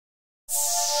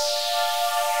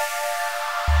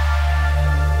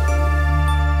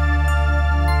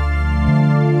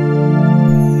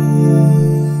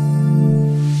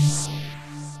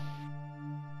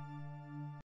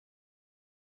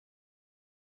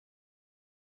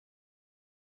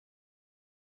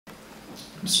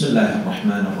بسم الله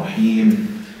الرحمن الرحيم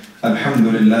الحمد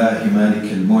لله مالك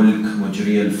الملك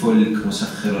مجري الفلك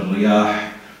مسخر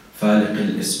الرياح فالق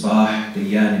الإصباح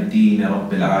ديان الدين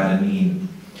رب العالمين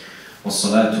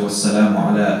والصلاة والسلام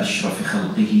على أشرف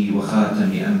خلقه وخاتم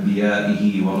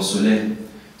أنبيائه ورسله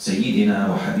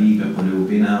سيدنا وحبيب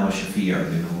قلوبنا وشفيع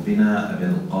ذنوبنا أبي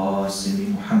القاسم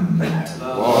محمد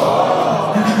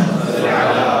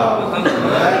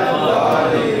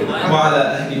وعلى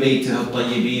أهل بيته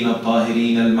الطيبين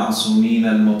الطاهرين المعصومين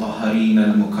المطهرين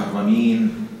المكرمين.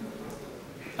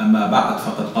 أما بعد،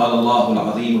 فقد قال الله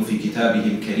العظيم في كتابه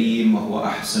الكريم وهو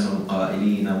أحسن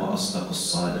القائلين وأصدق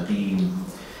الصادقين: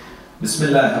 بسم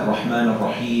الله الرحمن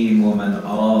الرحيم ومن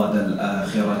أراد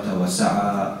الآخرة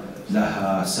وسعى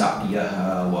لها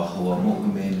سعيها وهو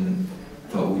مؤمن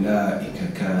فأولئك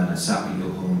كان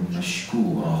سعيهم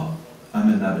مشكورا.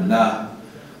 آمنا بالله.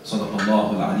 صدق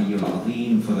الله العلي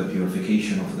العظيم. For the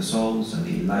purification of the souls and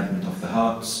the enlightenment of the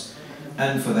hearts,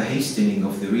 and for the hastening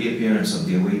of the reappearance of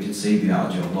the awaited Savior,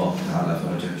 Ajallahu Ta'ala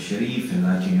Farajah Sharif,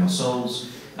 enlighten your souls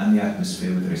and the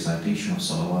atmosphere with the recitation of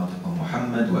salawat upon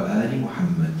Muhammad wa ali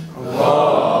Muhammad.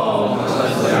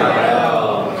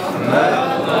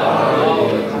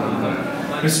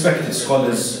 Respected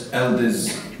scholars, elders,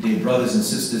 dear brothers and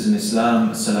sisters in Islam,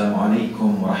 Assalamu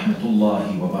alaikum wa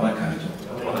rahmatullahi wa barakatuh.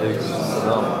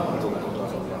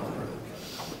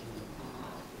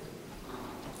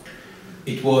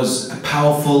 It was a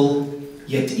powerful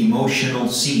yet emotional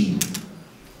scene.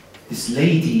 This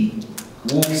lady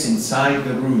walks inside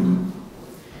the room.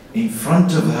 In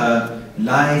front of her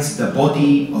lies the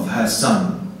body of her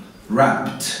son,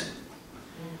 wrapped.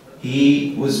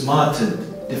 He was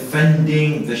martyred,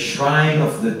 defending the shrine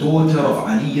of the daughter of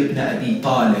Ali ibn Abi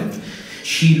Talib.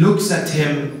 She looks at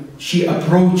him, she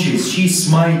approaches, she's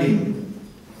smiling.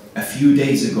 A few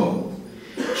days ago,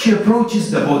 she approaches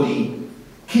the body,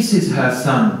 kisses her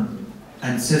son,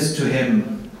 and says to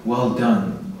him, well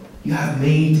done, you have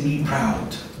made me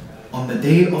proud. On the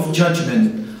day of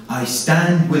judgment, I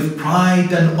stand with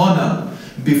pride and honor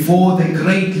before the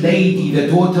great lady, the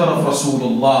daughter of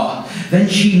Rasulullah. Then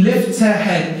she lifts her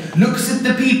head, looks at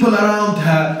the people around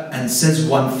her, and says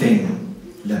one thing: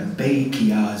 Labbayk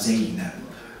ya Zainab.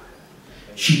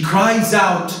 She cries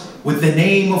out with the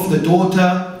name of the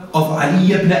daughter of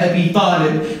Ali ibn Abi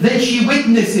Talib. Then she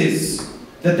witnesses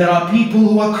that there are people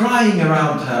who are crying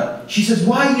around her. She says,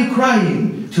 why are you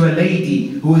crying? To a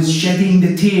lady who is shedding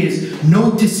the tears,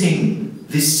 noticing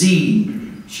this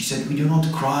scene. She said, we do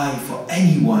not cry for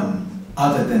anyone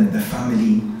other than the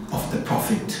family of the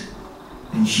Prophet.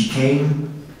 And she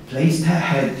came, placed her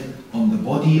head on the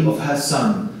body of her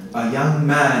son. A young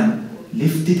man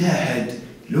lifted her head,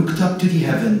 looked up to the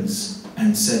heavens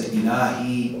and said,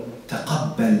 Ilahi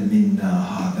taqabbal minna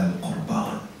hadha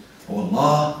al-qurban. Oh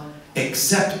Allah,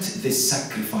 accept this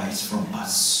sacrifice from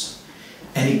us.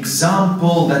 An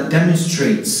example that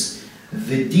demonstrates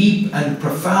the deep and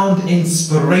profound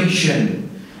inspiration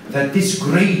that this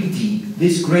great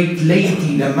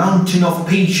lady, the mountain of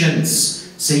patience,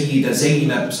 Sayyida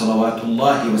Zainab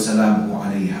salawatullahi wa salamuhu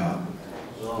alayha,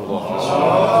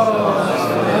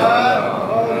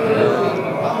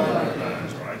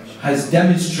 has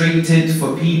demonstrated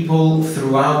for people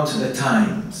throughout the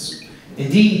times.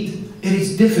 Indeed, it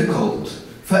is difficult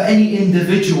for any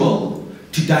individual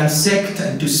to dissect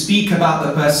and to speak about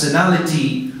the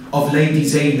personality of Lady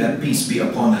Zainab, peace be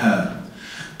upon her.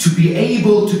 To be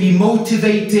able to be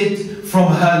motivated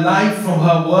from her life, from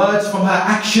her words, from her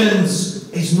actions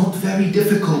is not very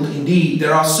difficult indeed.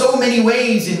 There are so many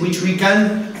ways in which we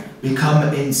can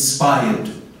become inspired.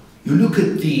 You look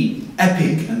at the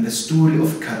epic and the story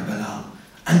of Karbala,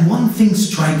 and one thing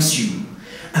strikes you,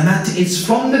 and that is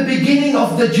from the beginning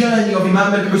of the journey of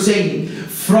Imam al-Hussein,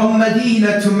 from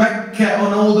Medina to Mecca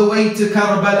and all the way to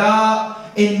Karbala,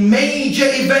 in major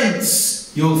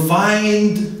events, you'll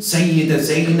find Sayyida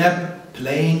Zainab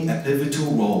playing a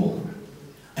pivotal role.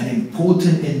 An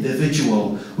important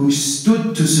individual who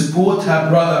stood to support her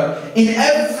brother in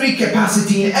every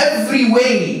capacity, in every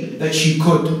way that she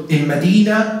could. In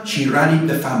Medina, she rallied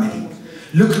the family,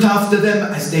 looked after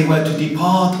them as they were to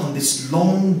depart on this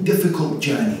long, difficult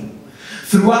journey.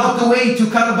 Throughout the way to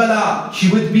Karbala, she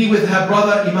would be with her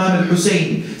brother Imam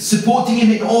al-Hussein, supporting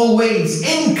him in all ways.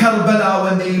 In Karbala,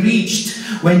 when they reached,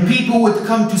 when people would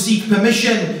come to seek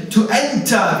permission to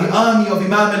enter the army of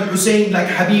Imam al-Hussein, like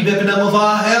Habib ibn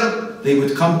Mudahir, they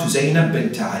would come to Zainab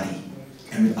bint Ali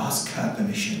and would ask her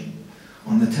permission.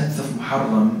 On the 10th of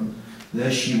Muharram, there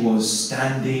she was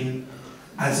standing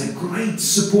as a great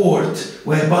support,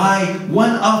 whereby one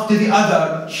after the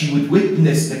other she would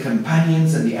witness the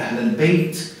companions and the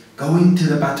AhlulBayt going to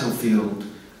the battlefield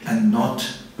and not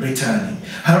returning,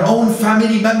 her own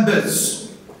family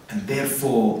members. And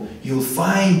therefore, you'll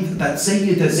find that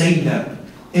Sayyida Zainab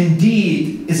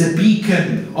indeed is a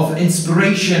beacon of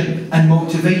inspiration and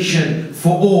motivation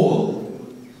for all.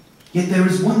 Yet there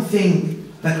is one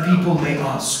thing that people may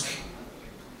ask,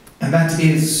 and that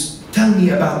is, tell me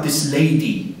about this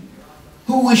lady.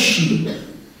 Who is she?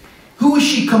 Who is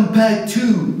she compared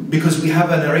to? Because we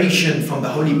have a narration from the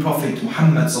Holy Prophet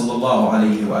Muhammad sallallahu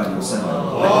alayhi wa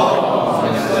sallam,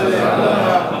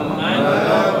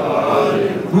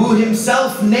 who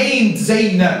himself named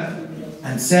Zainab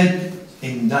and said,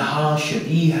 إِنَّهَا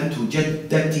شَبِيهَةُ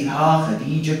جَدَّتِهَا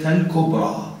خَدِيجَةَ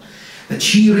الْكُبْرَى, that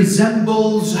she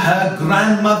resembles her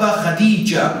grandmother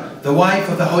Khadija, the wife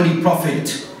of the Holy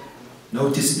Prophet.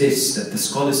 Notice this, that the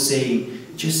scholars say,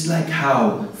 just like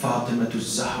how Fatima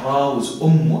al-Zahra was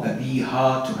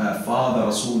Abiha to her father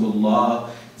Rasulullah,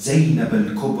 Zainab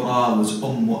al-Kubra was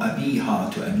Abiha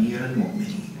to Amir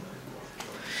al-Mu'mineen.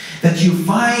 That you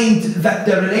find that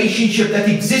the relationship that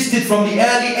existed from the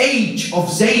early age of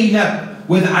Zainab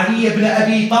with Ali ibn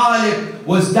Abi Talib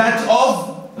was that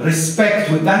of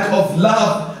respect, with that of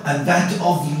love, and that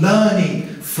of learning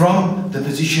from the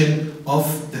position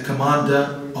of the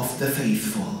commander of the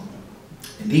faithful.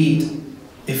 Indeed,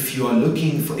 if you are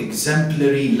looking for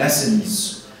exemplary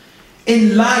lessons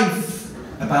in life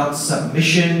about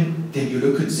submission, then you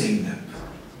look at Zainab.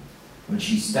 When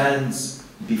she stands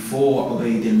before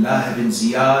Ubaydullah ibn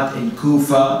Ziyad in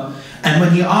Kufa, and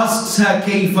when he asks her,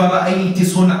 كَيْفَ رَأَيْتِ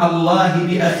صُنْعَ اللَّهِ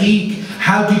بِأَخِيكَ,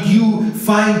 how did you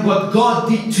find what God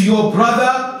did to your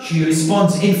brother? She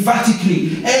responds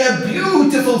emphatically in a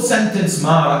beautiful sentence,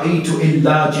 مَا رَأَيْتُ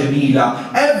إِلَّا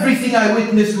جَمِيلًا. Everything I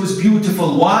witnessed was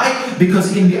beautiful. Why?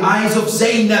 Because in the eyes of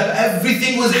Zainab,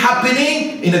 everything was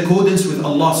happening in accordance with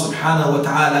Allah subhanahu wa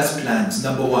ta'ala's plans.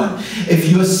 Number one. If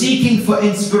you're seeking for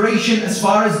inspiration as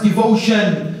far as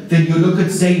devotion, then you look at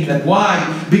Zainab.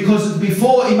 Why? Because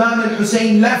before Imam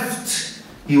al-Hussein left,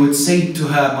 he would say to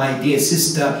her, my dear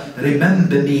sister,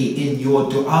 remember me in your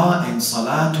dua and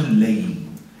salatul layl.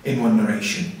 In one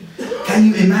narration. Can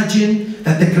you imagine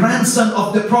that the grandson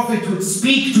of the Prophet would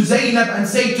speak to Zainab and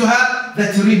say to her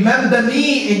that remember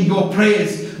me in your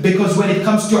prayers? Because when it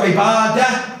comes to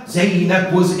ibadah,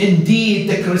 Zainab was indeed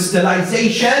the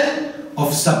crystallization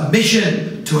of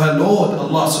submission to her Lord,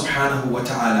 Allah subhanahu wa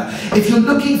ta'ala. If you're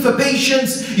looking for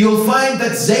patience, you'll find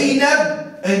that Zainab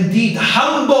indeed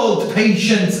humbled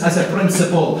patience as a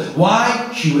principle.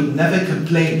 Why? She would never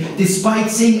complain,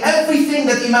 despite seeing everything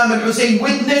that Imam al-Hussein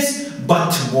witnessed,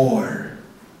 but more.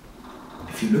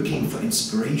 If you're looking for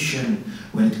inspiration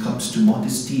when it comes to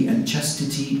modesty and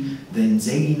chastity, then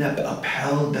Zainab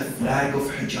upheld the flag of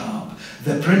hijab,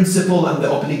 the principle and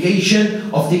the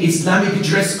obligation of the Islamic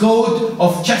dress code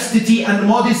of chastity and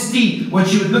modesty. When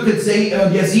she would look at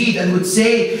Yazid and would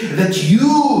say that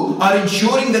you are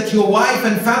ensuring that your wife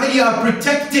and family are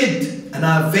protected and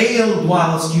are veiled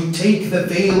whilst you take the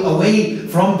veil away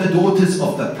from the daughters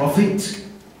of the Prophet.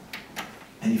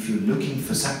 And if you're looking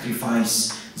for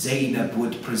sacrifice, Zainab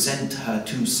would present her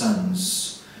two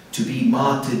sons to be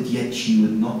martyred, yet she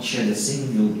would not shed a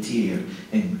single tear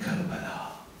in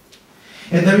Karbala.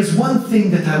 And there is one thing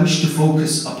that I wish to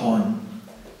focus upon,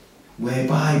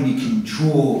 whereby we can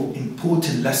draw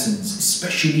important lessons,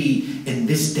 especially in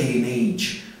this day and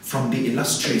age, from the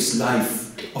illustrious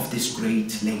life of this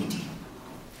great lady.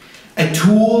 A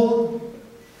tool,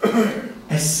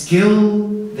 a skill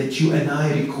that you and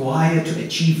I require to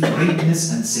achieve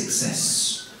greatness and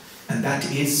success. And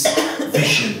that is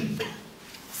vision,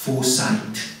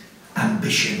 foresight,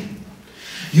 ambition.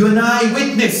 You and I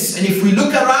witness, and if we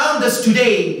look around us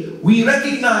today, we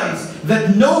recognize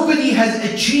that nobody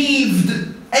has achieved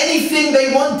anything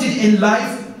they wanted in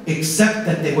life except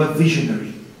that they were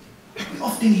visionary. We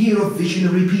often hear of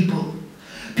visionary people.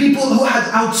 People who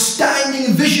had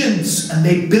outstanding visions and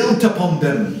they built upon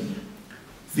them.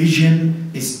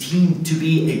 Vision is deemed to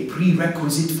be a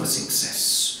prerequisite for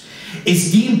success.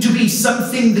 It's deemed to be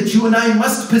something that you and I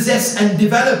must possess and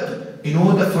develop in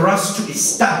order for us to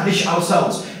establish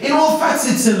ourselves in all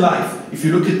facets in life. If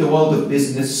you look at the world of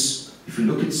business, if you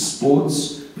look at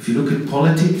sports, if you look at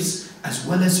politics, as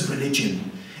well as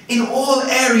religion, in all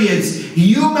areas,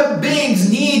 human beings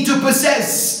need to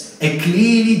possess a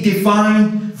clearly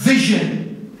defined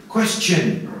vision.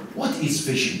 Question, what is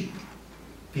vision?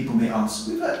 People may ask,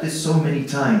 we've heard this so many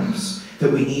times,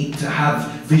 that we need to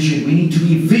have vision, we need to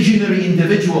be visionary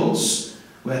individuals.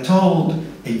 We're told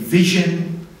a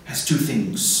vision has two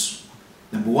things.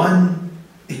 Number one,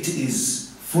 it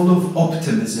is full of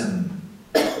optimism.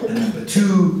 And number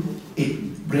two,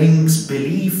 it brings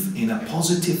belief in a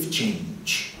positive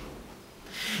change.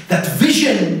 That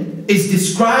vision vision is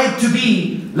described to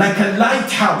be like a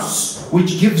lighthouse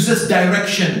which gives us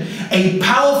direction, a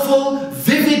powerful,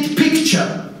 vivid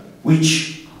picture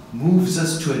which moves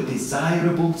us to a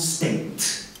desirable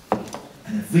state.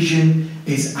 And a vision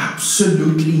is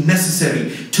absolutely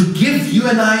necessary to give you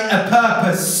and I a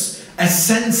purpose, a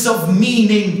sense of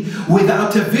meaning.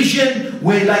 Without a vision,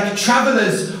 we're like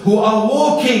travelers who are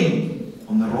walking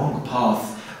on the wrong path.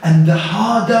 And the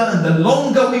harder and the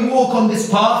longer we walk on this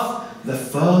path, the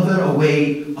further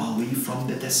away are we from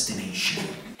the destination.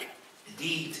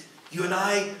 Indeed, you and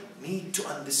I need to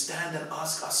understand and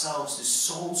ask ourselves this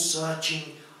soul-searching,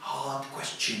 hard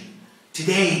question.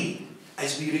 Today,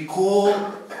 as we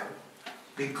recall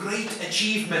the great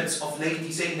achievements of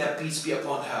Lady Zainab, peace be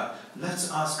upon her,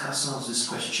 let's ask ourselves this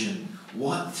question: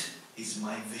 what is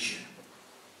my vision?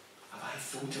 Have I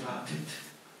thought about it?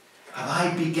 Have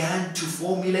I began to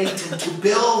formulate and to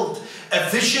build a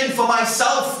vision for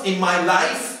myself in my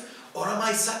life? Or am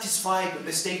I satisfied with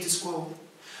the status quo?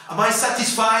 Am I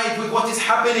satisfied with what is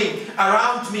happening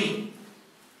around me?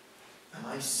 Am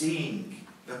I seeing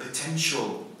the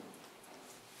potential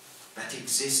that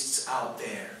exists out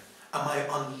there? Am I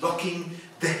unlocking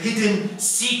the hidden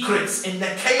secrets in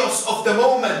the chaos of the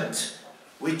moment,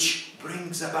 which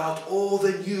brings about all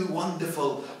the new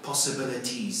wonderful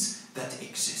possibilities that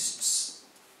exists?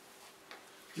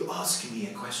 You ask me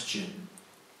a question.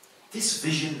 This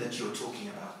vision that you're talking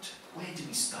about, where do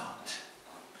we start?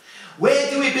 Where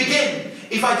do we begin?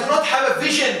 If I do not have a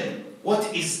vision,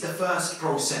 what is the first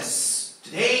process?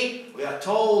 Today, we are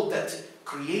told that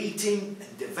creating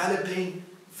and developing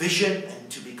vision and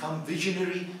to become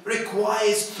visionary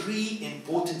requires 3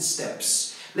 important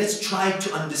steps. Let's try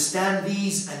to understand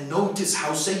these and notice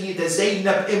how Sayyida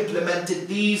Zainab implemented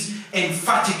these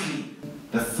emphatically.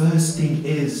 The first thing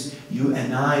is, you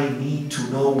and I need to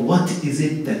know what is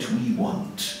it that we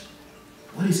want.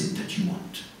 What is it that you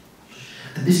want?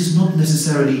 And this is not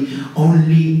necessarily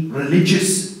only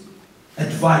religious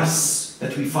advice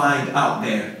that we find out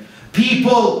there.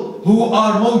 People who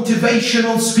are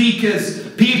motivational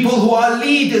speakers, people who are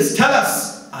leaders, tell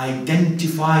us,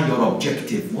 identify your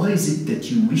objective. What is it that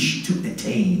you wish to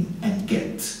attain and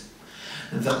get?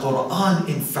 The Quran,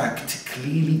 in fact,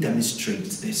 clearly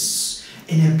demonstrates this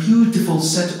in a beautiful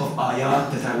set of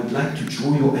ayat that I would like to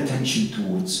draw your attention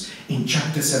towards. In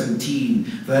chapter 17,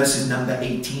 verses number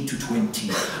 18 to 20,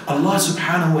 Allah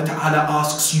subhanahu wa ta'ala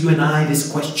asks you and I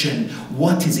this question: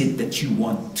 what is it that you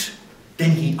want?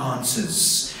 Then He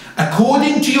answers.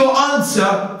 According to your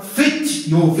answer, fit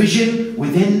your vision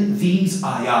within these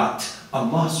ayat.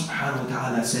 Allah subhanahu wa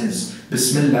ta'ala says,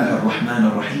 Bismillah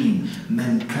ar-Rahman ar-Rahim,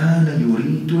 Man kana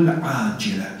yuridu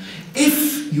al-ajila.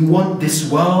 If you want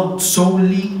this world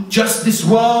solely, just this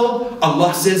world,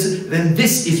 Allah says, then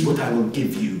this is what I will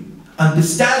give you.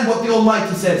 Understand what the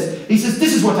Almighty says. He says,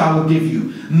 this is what I will give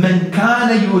you. Man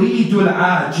kana yuridu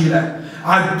al-ajila.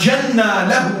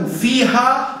 عَجَّلْنَا لَهُ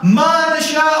فِيهَا مَا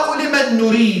نَشَاءُ لِمَنْ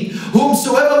نُرِيدُ.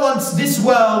 Whomsoever wants this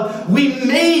world, we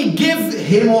may give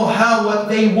him or her what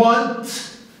they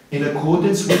want in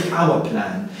accordance with our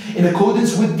plan, in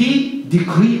accordance with the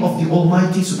decree of the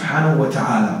Almighty subhanahu wa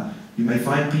ta'ala. You may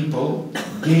find people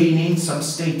gaining some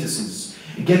statuses,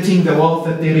 getting the wealth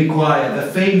that they require,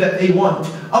 the fame that they want.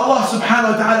 Allah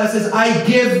subhanahu wa ta'ala says, I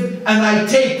give and I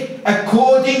take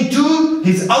according to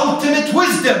His ultimate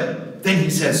wisdom. Then He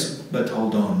says, but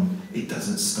hold on, it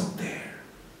doesn't stop there.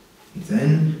 He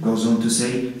then goes on to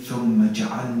say, ثُمَّ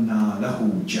جَعَلْنَا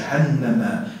لَهُ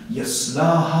جَهَنَّمَ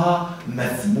يَصْلَاهَا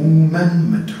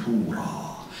مَذْمُومًا مَدْحُورًا.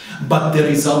 But the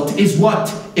result is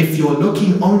what? If you're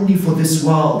looking only for this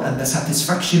world and the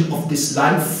satisfaction of this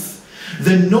life,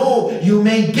 then no, you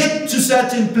may get to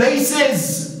certain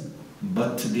places,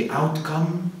 but the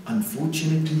outcome,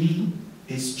 unfortunately,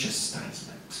 is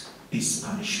chastisement, is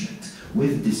punishment,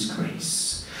 with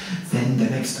disgrace. Then the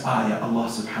next ayah,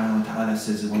 Allah subhanahu wa ta'ala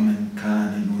says, وَمَنْ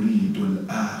كَانَ يُرِيدُ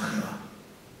الْآخِرَةِ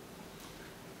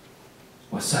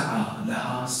وَسَعَى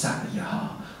لَهَا سَعْيَهَا.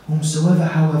 Whomsoever,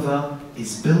 however,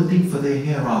 is building for the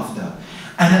hereafter,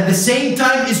 and at the same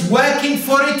time is working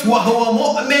for it, وَهُوَ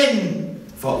مُؤْمِنٌ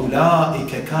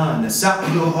فَأُولَٰئِكَ كَانَ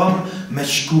سَعْيُهُمْ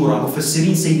مَشْكُورًا.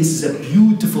 Mufassirin say this is a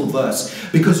beautiful verse,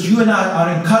 because you and I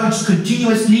are encouraged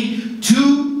continuously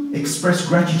to express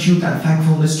gratitude and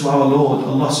thankfulness to our Lord,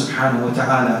 Allah subhanahu wa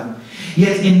ta'ala.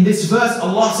 Yet in this verse,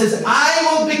 Allah says,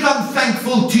 I will become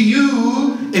thankful to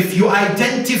you if you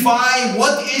identify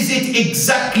what is it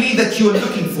exactly that you're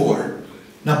looking for.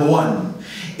 Number one,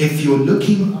 if you're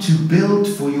looking to build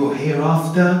for your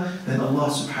hereafter, then Allah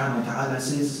subhanahu wa ta'ala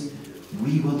says,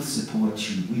 we will support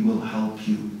you, we will help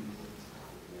you.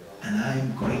 And I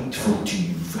am grateful to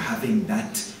you achieve having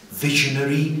that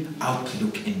visionary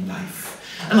outlook in life.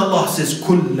 And Allah says,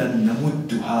 كُلًّا نَمُدُّ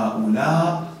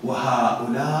هَؤُلَاءِ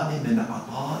وَهَؤُلَاءِ مِنْ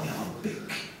عَطَاءِ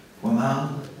رَبِّكَ وَمَا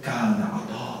كَانَ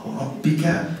عَطَاءُ رَبِّكَ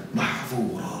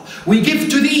مَحْظُورًا. We give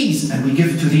to these and we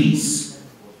give to these.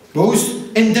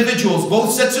 Both individuals,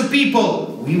 both sets of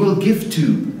people, we will give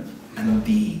to. And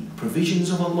the provisions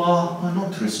of Allah are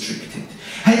not restricted.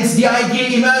 Hence the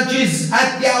idea emerges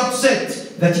at the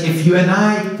outset that if you and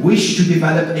I wish to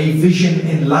develop a vision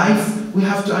in life, we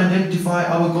have to identify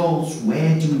our goals.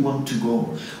 Where do we want to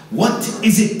go? What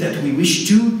is it that we wish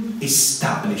to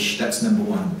establish? That's number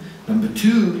one. Number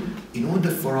two, in order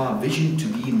for our vision to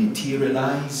be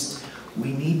materialized,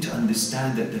 we need to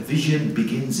understand that the vision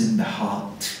begins in the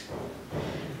heart.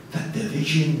 That the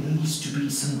vision needs to be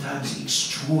sometimes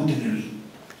extraordinary.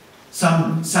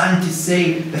 Some scientists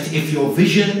say that if your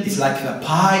vision is like the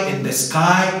pie in the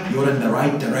sky, you're in the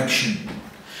right direction.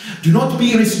 Do not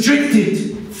be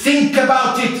restricted. Think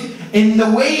about it in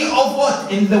the way of what?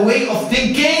 In the way of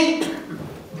thinking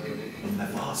in the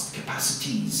vast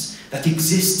capacities that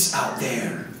exists out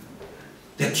there.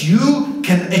 That you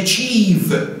can achieve.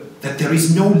 That there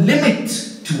is no limit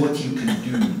to what you can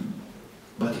do.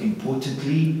 But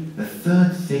importantly, the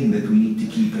third thing that we need to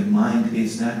keep in mind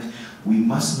is that we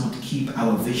must not keep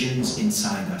our visions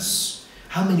inside us.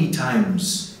 How many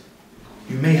times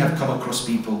you may have come across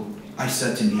people, I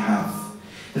certainly have,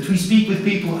 that we speak with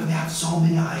people and they have so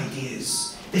many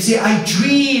ideas. They say, I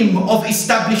dream of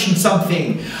establishing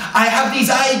something. I have these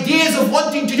ideas of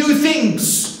wanting to do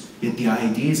things. Yet the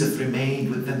ideas have remained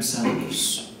with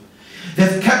themselves.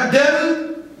 They've kept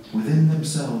them within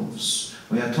themselves.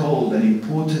 We are told an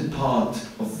important part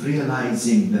of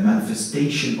realizing the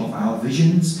manifestation of our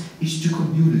visions is to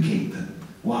communicate them.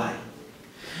 Why?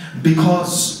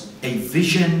 Because a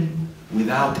vision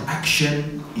without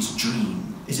action is a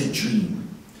dream.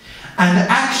 And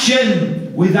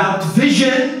action without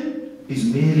vision is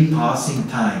merely passing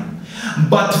time.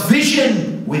 But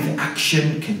vision with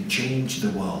action can change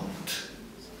the world.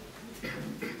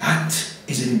 That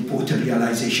is an important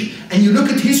realization. And you look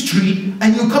at history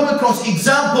and you come across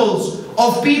examples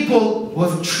of people who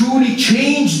have truly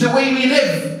changed the way we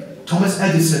live. Thomas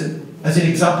Edison, as an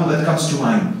example that comes to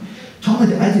mind.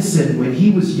 Thomas Edison, when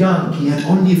he was young, he had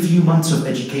only a few months of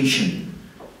education.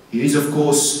 He is, of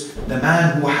course, the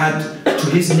man who had to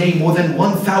his name more than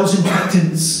 1,000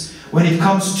 patents when it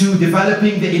comes to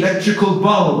developing the electrical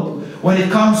bulb, when it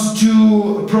comes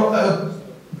to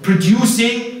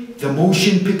producing the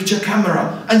motion picture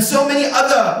camera, and so many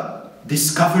other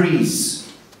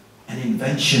discoveries and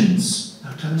inventions.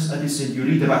 Now Thomas Edison, you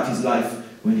read about his life.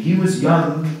 When he was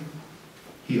young,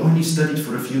 he only studied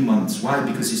for a few months. Why?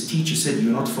 Because his teacher said,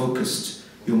 you're not focused.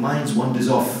 Your mind wanders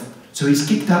off. So he's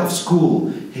kicked out of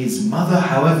school. His mother,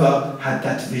 however, had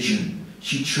that vision.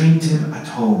 She trained him at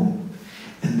home.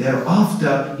 And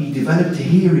thereafter, he developed a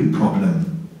hearing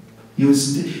problem.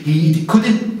 He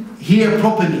couldn't hear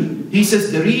properly. He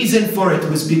says the reason for it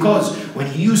was because when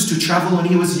he used to travel when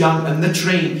he was young on the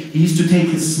train, he used to take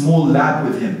his small lab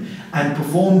with him and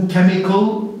perform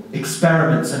chemical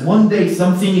experiments. And one day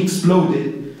something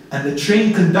exploded and the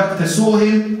train conductor saw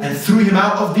him and threw him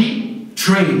out of the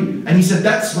train. And he said,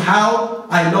 that's how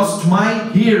I lost my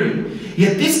hearing.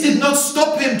 Yet this did not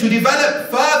stop him to develop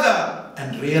further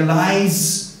and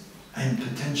realize and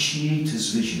potentiate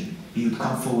his vision. He would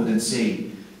come forward and say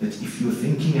that if you're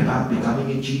thinking about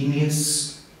becoming a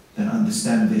genius, then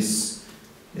understand this.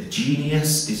 A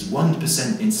genius is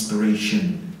 1%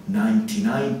 inspiration,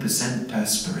 99%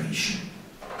 perspiration.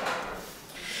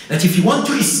 That if you want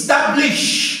to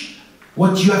establish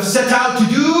what you have set out to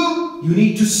do, you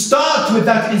need to start with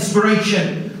that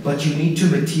inspiration, but you need to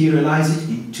materialize it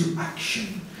into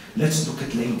action. Let's look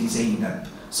at Lady Zainab,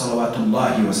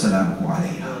 salawatullahi wa salamuhu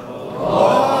alayha.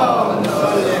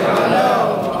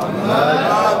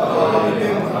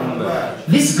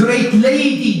 This great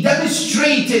lady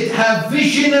demonstrated her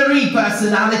visionary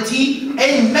personality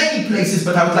in many places,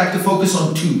 but I would like to focus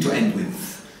on two to end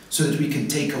with, so that we can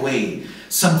take away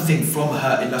something from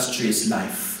her illustrious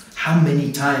life. How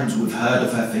many times we've heard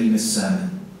of her famous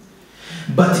sermon?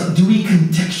 But do we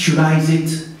contextualize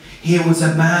it? Here was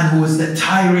a man who was the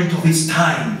tyrant of his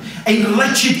time, a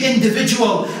wretched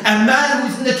individual, a man who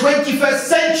is in the 21st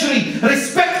century,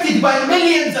 respected by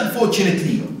millions,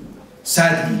 unfortunately.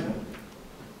 Sadly,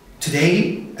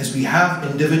 today, as we have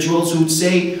individuals who would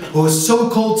say, who are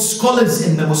so-called scholars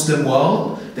in the Muslim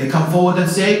world, they come forward and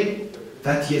say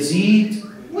that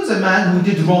Yazid was a man who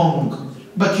did wrong,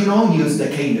 but you know, he was the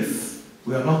caliph.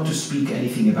 We are not to speak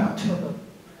anything about him.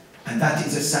 And that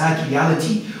is a sad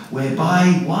reality,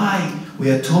 whereby, why? we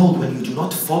are told when you do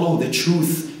not follow the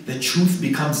truth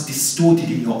becomes distorted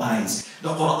in your eyes. The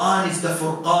Quran is the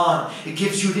Furqan. It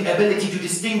gives you the ability to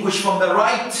distinguish from the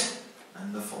right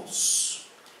and the false.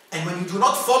 And when you do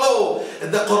not follow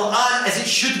the Quran as it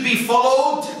should be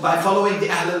followed, by following the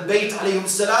AhlulBayt alayhim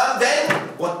salam, then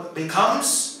what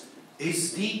becomes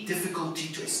is the difficulty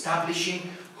to establishing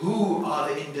who are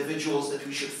the individuals that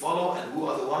we should follow and who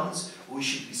are the ones we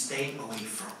should be staying away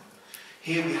from.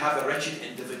 Here we have a wretched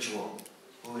individual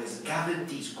who has gathered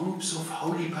these groups of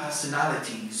holy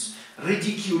personalities,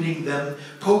 ridiculing them,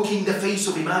 poking the face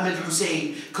of Imam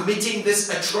al-Hussein, committing this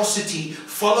atrocity,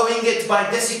 following it by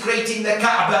desecrating the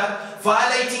Kaaba,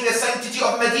 violating the sanctity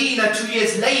of Medina 2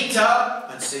 years later.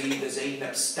 And Sayyida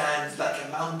Zainab stands like a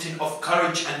mountain of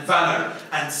courage and valor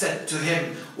and said to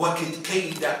him, وَكِدْ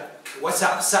كَيْدَكْ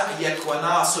وسع سعيك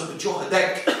وناصب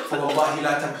جهدك فوالله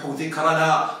لا تمحو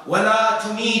ذكرنا ولا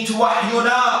تميت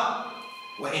وحينا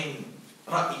وإن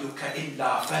رأيك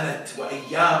إلا فلت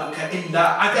وأيامك إلا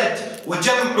عدد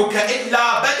وجمعك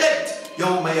إلا بدد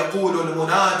يوم يقول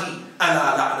المنادي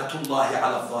ألا لعنة الله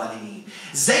على الظالمين.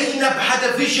 Zainab had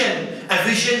a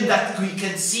vision that we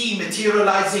can see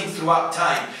materializing throughout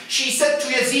time. She said to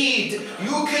Yazid,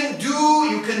 you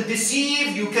can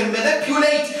deceive, you can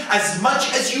manipulate as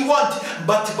much as you want,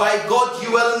 but by God you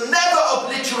will never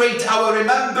obliterate our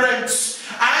remembrance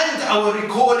and our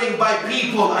recalling by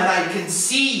people, and I can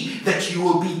see that you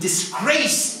will be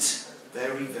disgraced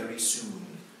very, very soon.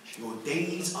 Your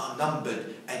days are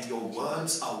numbered and your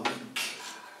words are weak.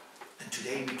 And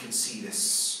today we can see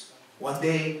this. One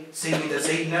day, Sayyida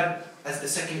Zainab, as the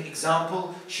second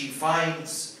example, she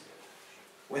finds,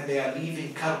 when they are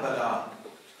leaving Karbala,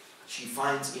 she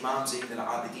finds Imam Zayn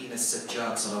al-Abidin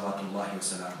al-Sajjad, salawatullahi wa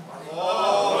salamu alayhi,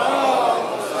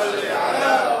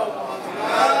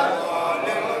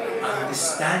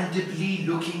 understandably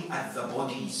looking at the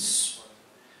bodies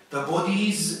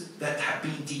that have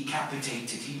been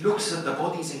decapitated. He looks at the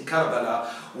bodies in Karbala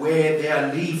where they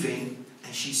are leaving,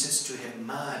 and she says to him,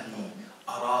 Mali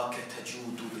أراك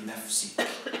تجود بنفسك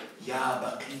يا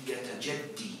بقية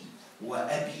جدي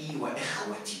وأبي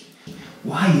وإخوتي.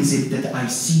 Why is it that I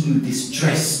see you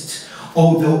distressed?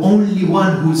 Oh, the only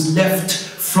one who is left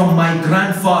from my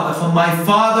grandfather, from my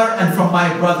father and from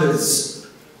my brothers.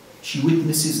 She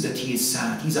witnesses that he is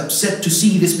sad. He's upset to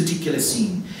see this particular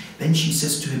scene. Then she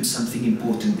says to him something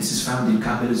important. This is found in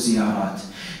Kamil al-Ziyarat.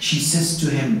 She says to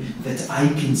him that I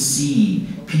can see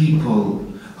people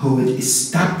who would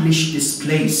establish this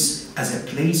place as a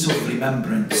place of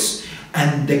remembrance.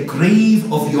 And the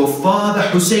grave of your father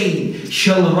Hussein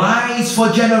shall rise for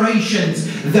generations.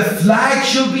 The flag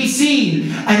shall be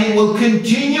seen and it will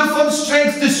continue from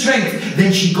strength to strength.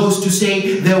 Then she goes to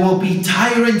say there will be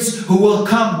tyrants who will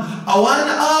come one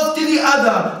after the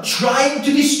other, trying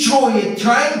to destroy it,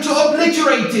 trying to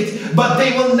obliterate it, but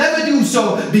they will never do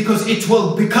so because it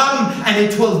will become and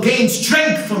it will gain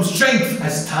strength from strength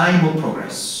as time will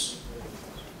progress.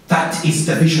 That is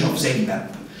the vision of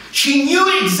Zainab. She knew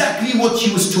exactly what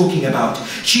she was talking about.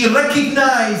 She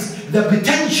recognized the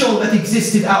potential that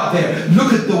existed out there.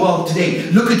 Look at the world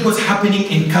today. Look at what's happening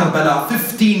in Karbala.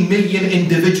 15 million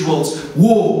individuals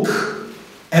walk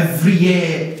every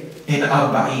year in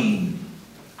Arba'een.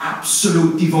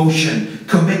 Absolute devotion,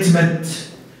 commitment.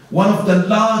 One of the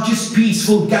largest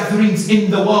peaceful gatherings in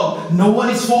the world. No one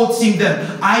is forcing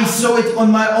them. I saw it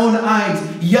on my own eyes.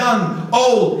 Young,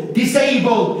 old,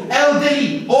 disabled,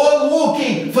 elderly, all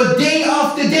walking for day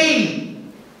after day.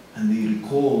 And they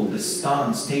recall the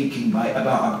stance taken by Abu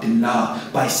Abdullah,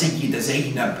 by Sayyida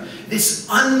Zainab. This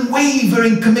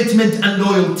unwavering commitment and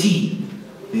loyalty.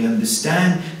 They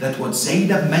understand that what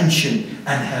Zainab mentioned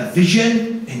and her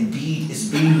vision indeed is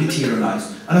being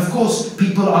materialized. And of course,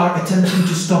 people are attempting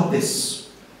to stop this.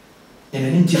 In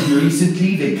an interview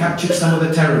recently, they captured some of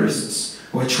the terrorists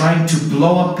who were trying to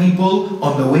blow up people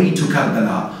on the way to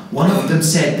Karbala. One of them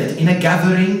said that in a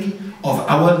gathering of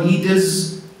our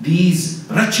leaders, these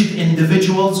wretched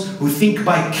individuals who think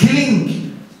by killing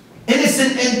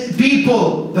innocent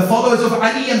people, the followers of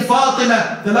Ali and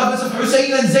Fatima, the lovers of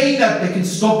Hussein and Zainab, they can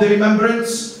stop the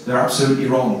remembrance. They're absolutely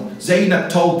wrong. Zainab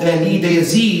told their leader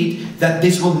Yazid that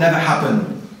this will never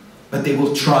happen, but they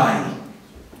will try,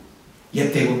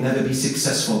 yet they will never be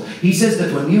successful. He says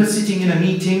that when we were sitting in a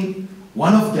meeting,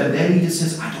 one of their leaders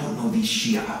says, I don't know these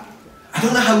Shia. I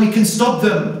don't know how we can stop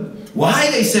them. Why?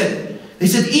 They said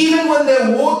even when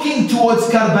they're walking towards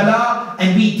Karbala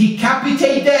and we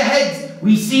decapitate their heads,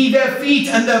 we see their feet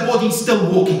and their bodies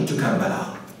still walking to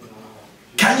Karbala.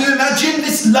 Can you imagine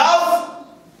this love?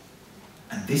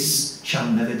 And this shall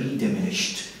never be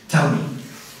diminished. Tell me,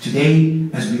 today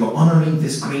as we are honoring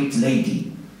this great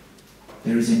lady,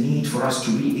 there is a need for us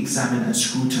to re-examine and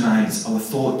scrutinize our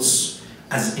thoughts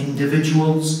as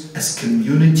individuals, as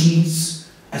communities,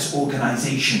 as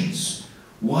organizations.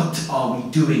 What are we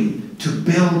doing to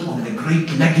build on the great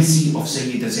legacy of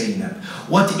Sayyida Zainab?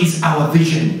 What is our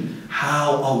vision?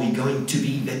 How are we going to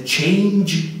be the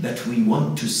change that we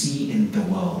want to see in the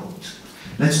world?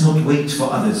 Let's not wait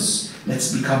for others.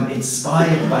 Let's become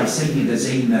inspired by Sayyida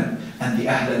Zainab and the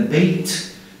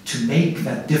AhlulBayt to make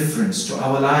that difference to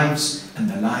our lives and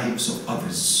the lives of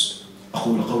others.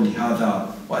 أقول قولي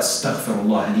هذا وأستغفر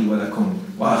الله لي ولكم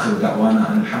وآخر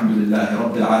دعوانا أن الحمد لله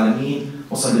رب العالمين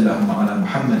وصلى اللهم على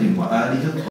محمد وآله